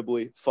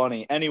incredibly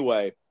funny.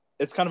 Anyway,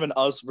 it's kind of an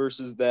us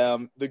versus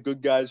them, the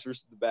good guys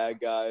versus the bad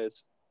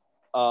guys.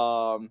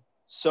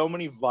 So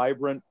many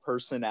vibrant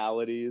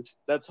personalities.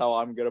 That's how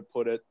I'm gonna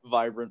put it.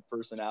 Vibrant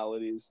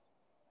personalities.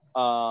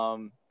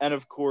 And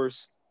of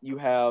course, you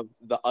have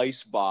the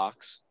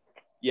Icebox.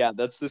 Yeah,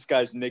 that's this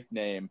guy's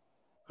nickname.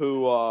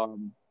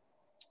 Who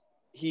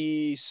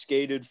he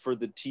skated for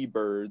the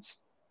T-Birds.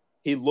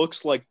 He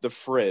looks like the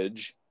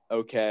Fridge.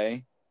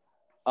 Okay.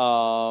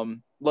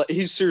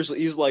 He's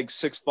like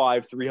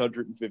 6'5",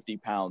 350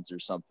 pounds or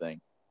something.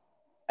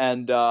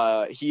 And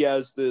he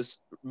has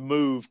this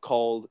move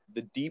called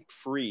the Deep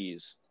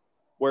Freeze,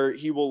 where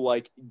he will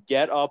like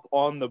get up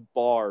on the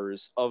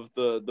bars of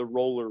the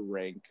roller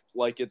rink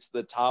like it's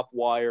the top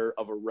wire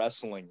of a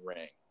wrestling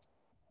ring.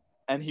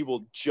 And he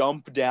will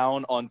jump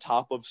down on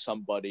top of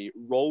somebody,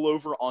 roll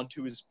over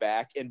onto his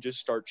back, and just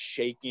start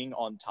shaking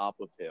on top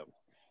of him.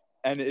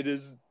 And it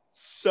is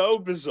so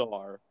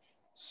bizarre.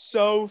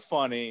 So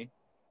funny.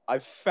 I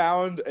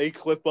found a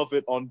clip of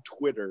it on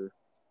Twitter,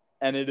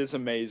 and it is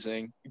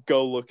amazing.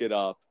 Go look it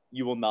up.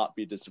 You will not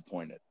be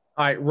disappointed.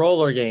 All right,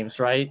 roller games,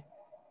 right?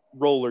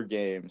 Roller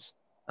games.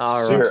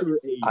 All Super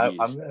right. 80s.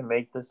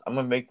 I'm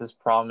gonna make this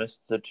promise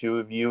to the two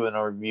of you and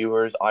our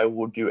viewers. I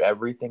will do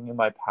everything in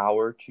my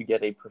power to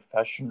get a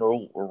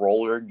professional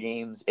roller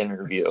games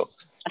interview.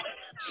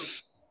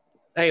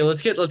 Hey,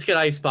 let's get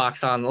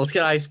Icebox on. Let's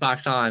get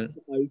Icebox on.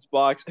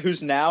 Icebox,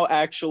 who's now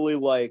actually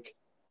like,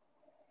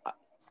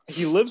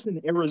 he lives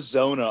in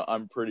Arizona,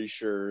 I'm pretty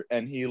sure,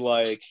 and he's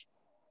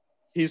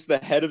the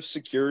head of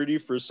security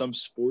for some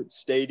sports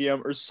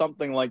stadium or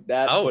something like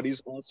that. Oh. But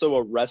he's also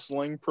a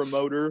wrestling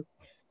promoter,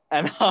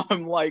 and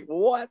I'm like,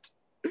 what?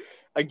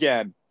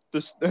 Again,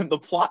 the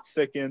plot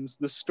thickens,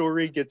 the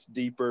story gets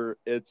deeper.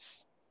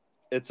 It's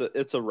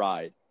a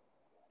ride.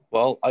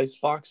 Well,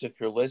 Icebox,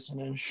 if you're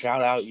listening,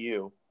 shout out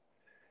you.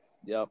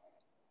 Yep.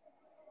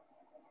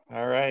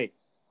 All right.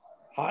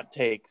 Hot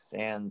takes.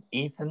 And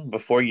Ethan,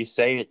 before you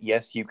say it,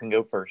 yes, you can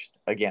go first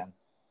again.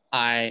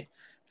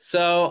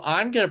 So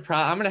I'm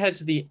gonna head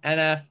to the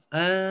NF.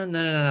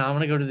 No. I'm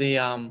gonna go to the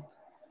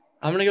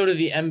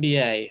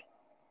NBA.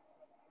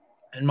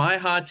 And my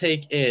hot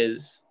take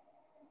is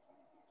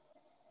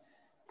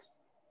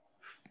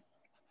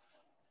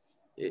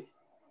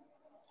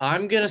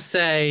I'm gonna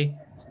say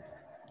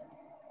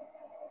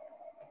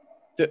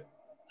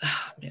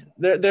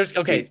there's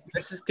okay,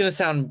 this is gonna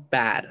sound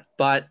bad,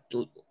 but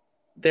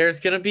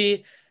there's gonna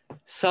be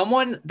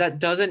someone that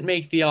doesn't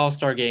make the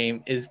All-Star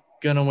game is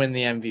gonna win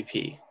the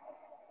MVP.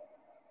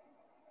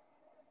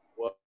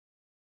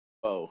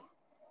 Whoa.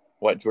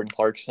 What, Jordan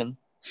Clarkson?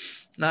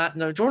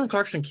 No, Jordan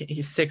Clarkson,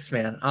 he's sixth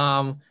man.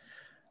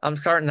 I'm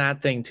starting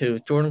that thing too.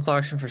 Jordan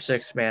Clarkson for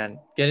sixth man.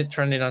 Get it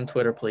trending on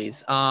Twitter,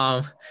 please.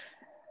 I'm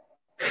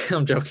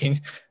joking.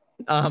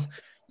 No,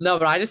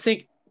 but I just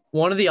think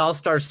one of the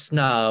All-Star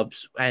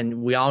snubs,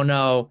 and we all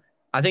know,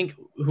 I think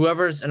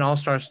whoever's an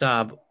All-Star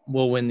snub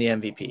will win the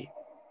MVP.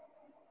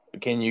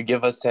 Can you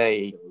give us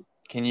a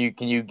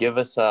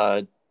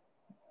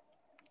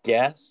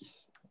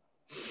guess?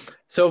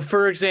 So,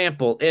 for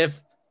example,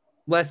 if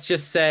let's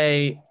just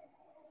say,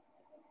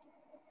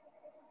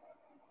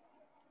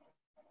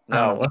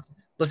 No.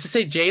 Let's just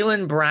say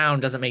Jaylen Brown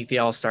doesn't make the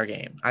All-Star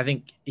game. I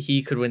think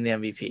he could win the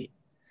MVP.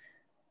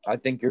 I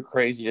think you're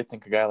crazy to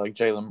think a guy like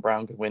Jaylen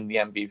Brown could win the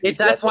MVP.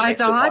 That's why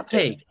it's a hot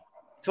take.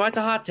 That's why it's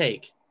a hot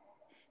take.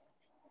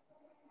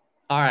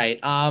 All right.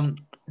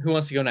 Who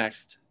wants to go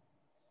next?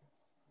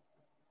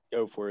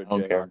 Go for it,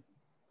 Okay. JR.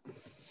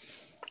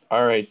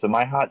 All right. So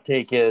my hot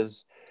take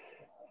is,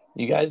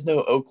 you guys know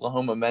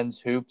Oklahoma men's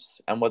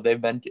hoops and what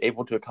they've been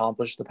able to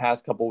accomplish the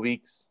past couple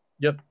weeks?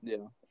 Yep.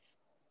 Yeah.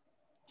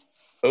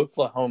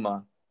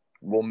 Oklahoma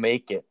will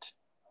make it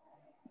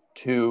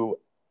to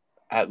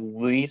at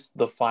least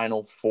the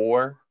Final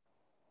Four,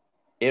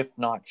 if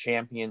not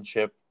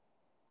championship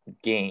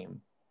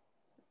game.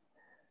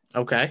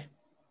 Okay.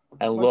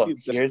 And look,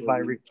 here's my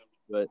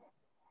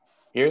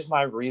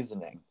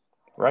reasoning.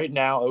 Right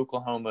now,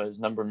 Oklahoma is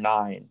number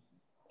 9.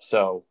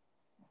 So,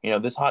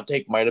 this hot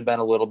take might have been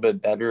a little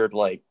bit better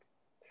like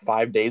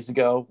 5 days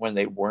ago when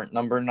they weren't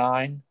number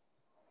 9.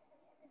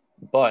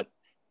 But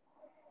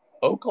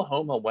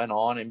Oklahoma went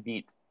on and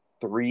beat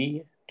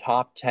 3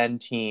 top 10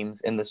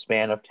 teams in the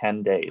span of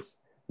 10 days.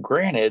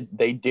 Granted,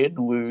 they did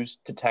lose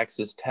to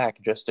Texas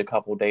Tech just a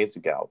couple days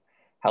ago.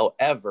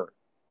 However,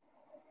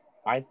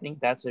 I think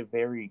that's a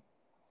very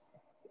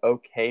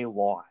okay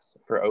loss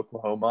for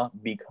Oklahoma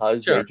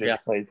because they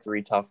just played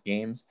 3 tough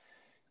games.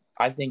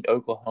 I think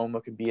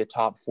Oklahoma could be a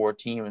top 4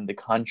 team in the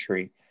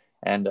country,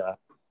 and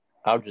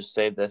I'll just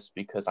say this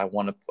because I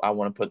want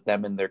to put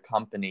them in their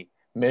company.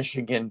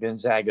 Michigan,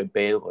 Gonzaga,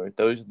 Baylor,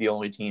 those are the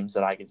only teams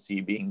that I can see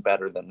being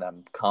better than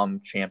them come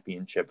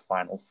championship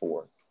Final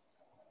Four.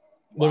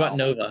 What about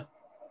Nova?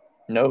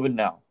 Nova,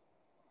 no.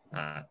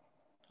 All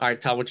right,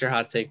 Todd, what's your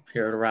hot take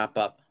here to wrap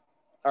up?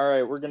 All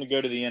right, we're going to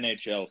go to the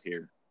NHL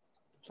here.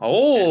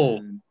 Oh,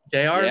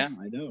 JR's yeah,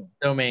 I know.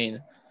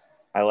 domain.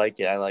 I like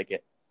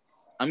it.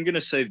 I'm going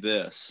to say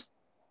this.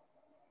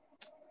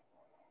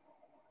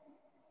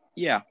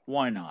 Yeah,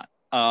 why not?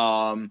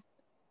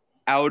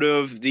 Out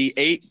of the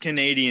 8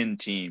 Canadian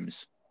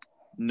teams,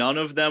 none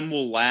of them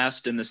will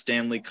last in the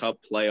Stanley Cup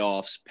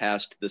playoffs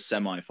past the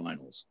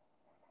semifinals.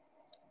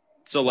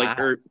 So, let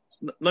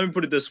me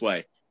put it this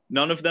way.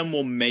 None of them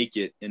will make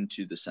it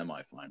into the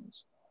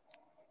semifinals.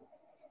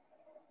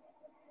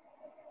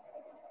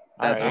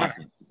 That's my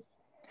take.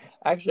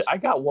 Actually, I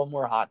got one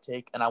more hot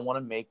take, and I want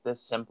to make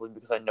this simply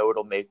because I know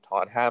it'll make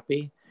Todd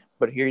happy.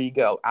 But here you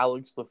go.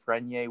 Alex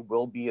Lafreniere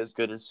will be as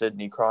good as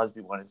Sidney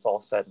Crosby when it's all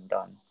said and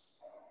done.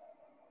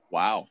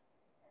 Wow.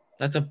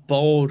 That's a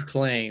bold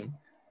claim.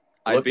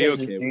 I'd be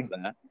okay with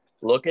that.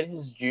 Look at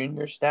his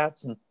junior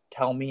stats and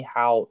tell me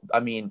how. I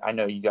mean, I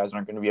know you guys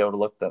aren't going to be able to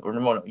look that. Or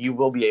no, you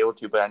will be able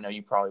to, but I know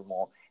you probably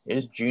won't.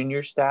 His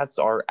junior stats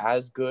are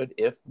as good,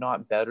 if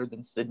not better,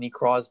 than Sidney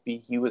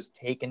Crosby. He was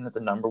taken at the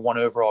number 1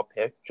 overall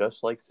pick,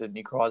 just like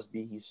Sidney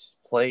Crosby. He's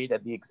played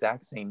at the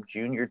exact same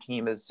junior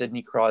team as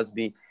Sidney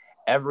Crosby,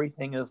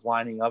 everything is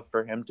lining up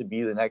for him to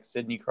be the next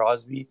Sidney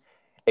Crosby,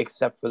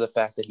 except for the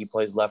fact that he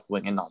plays left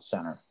wing and not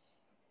center.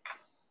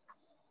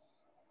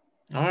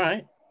 All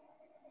right.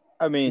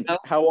 I mean,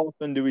 how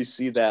often do we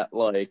see that,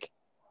 like,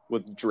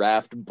 with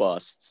draft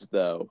busts,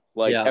 though?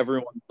 Like,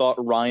 everyone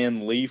thought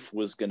Ryan Leaf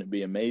was going to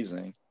be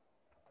amazing.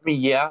 I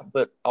mean, yeah,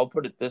 but I'll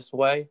put it this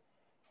way.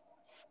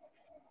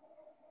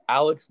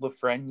 Alex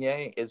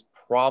Lafreniere is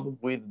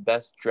probably the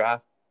best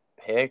draft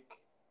pick,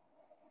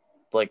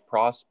 like,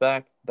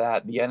 prospect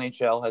that the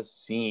NHL has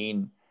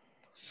seen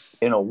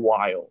in a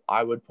while.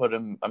 I would put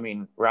him, I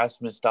mean,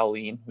 Rasmus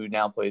Dahlin, who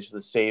now plays for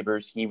the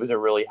Sabres, he was a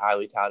really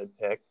highly touted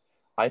pick.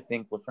 I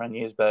think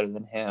Lafreniere is better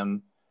than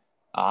him.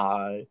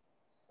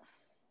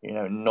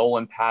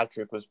 Nolan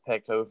Patrick was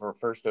picked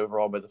first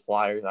overall by the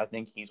Flyers. I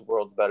think he's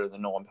worlds better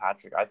than Nolan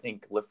Patrick. I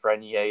think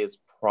Lafreniere is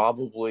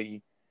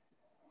probably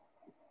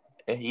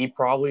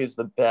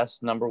the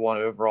best number one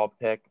overall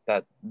pick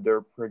that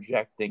they're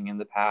projecting in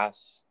the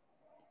past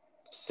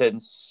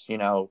since,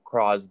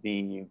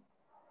 Crosby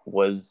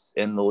was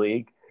in the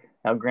league.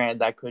 Now, granted,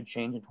 that could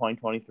change in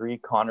 2023.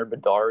 Connor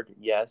Bedard,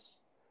 yes.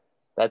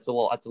 That's a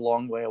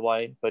long way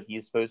away, but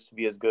he's supposed to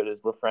be as good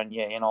as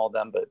Lafreniere and all of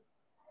them. But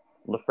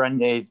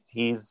Lafreniere,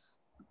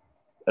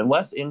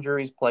 unless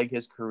injuries plague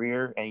his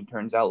career and he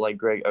turns out like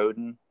Greg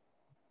Oden,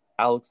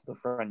 Alex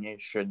Lafreniere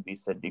should be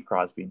Sidney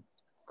Crosby.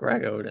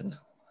 Greg Oden.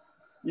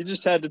 You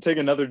just had to take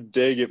another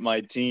dig at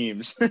my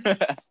teams.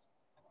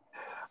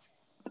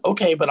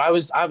 Okay, but I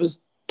was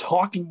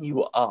talking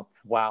you up.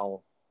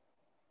 Wow.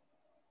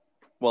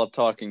 While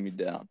talking me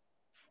down.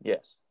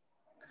 Yes.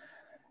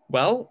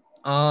 Well,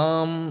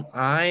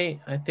 I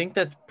think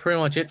that's pretty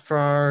much it for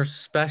our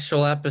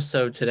special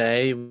episode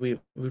today. We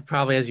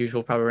probably, as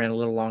usual, ran a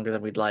little longer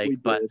than we'd like,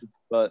 but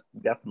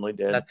definitely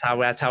did. That's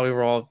how we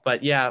roll.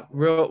 But yeah,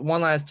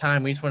 one last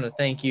time, we just want to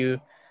thank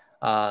you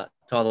to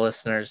all the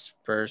listeners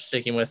for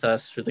sticking with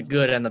us through the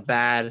good and the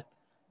bad.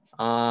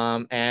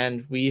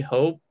 And we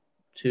hope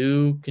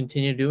to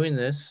continue doing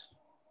this.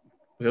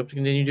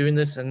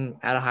 And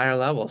at a higher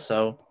level.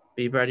 So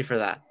be ready for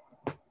that.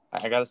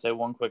 I gotta say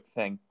one quick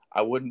thing.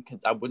 I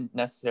wouldn't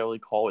necessarily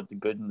call it the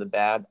good and the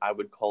bad. I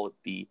would call it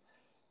the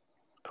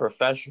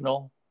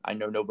professional. I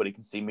know nobody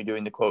can see me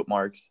doing the quote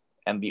marks,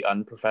 and the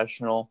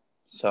unprofessional.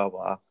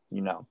 So,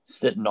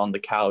 sitting on the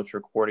couch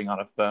recording on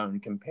a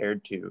phone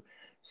compared to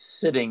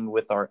sitting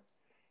with our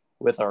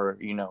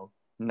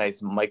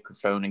nice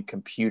microphone and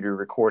computer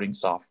recording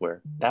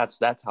software.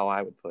 That's how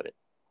I would put it.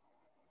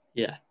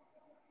 Yeah.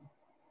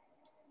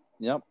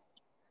 Yep.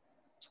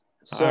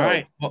 So, all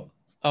right. Well,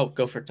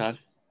 go for it, Todd.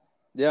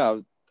 Yeah,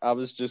 I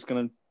was just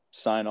going to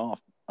sign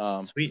off.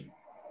 Sweet.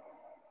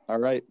 All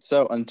right.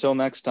 So until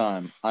next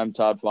time, I'm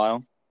Todd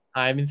File.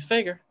 I'm in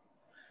Fager.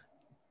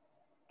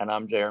 And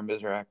I'm Jaron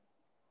Mizrak.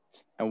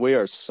 And we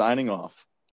are signing off.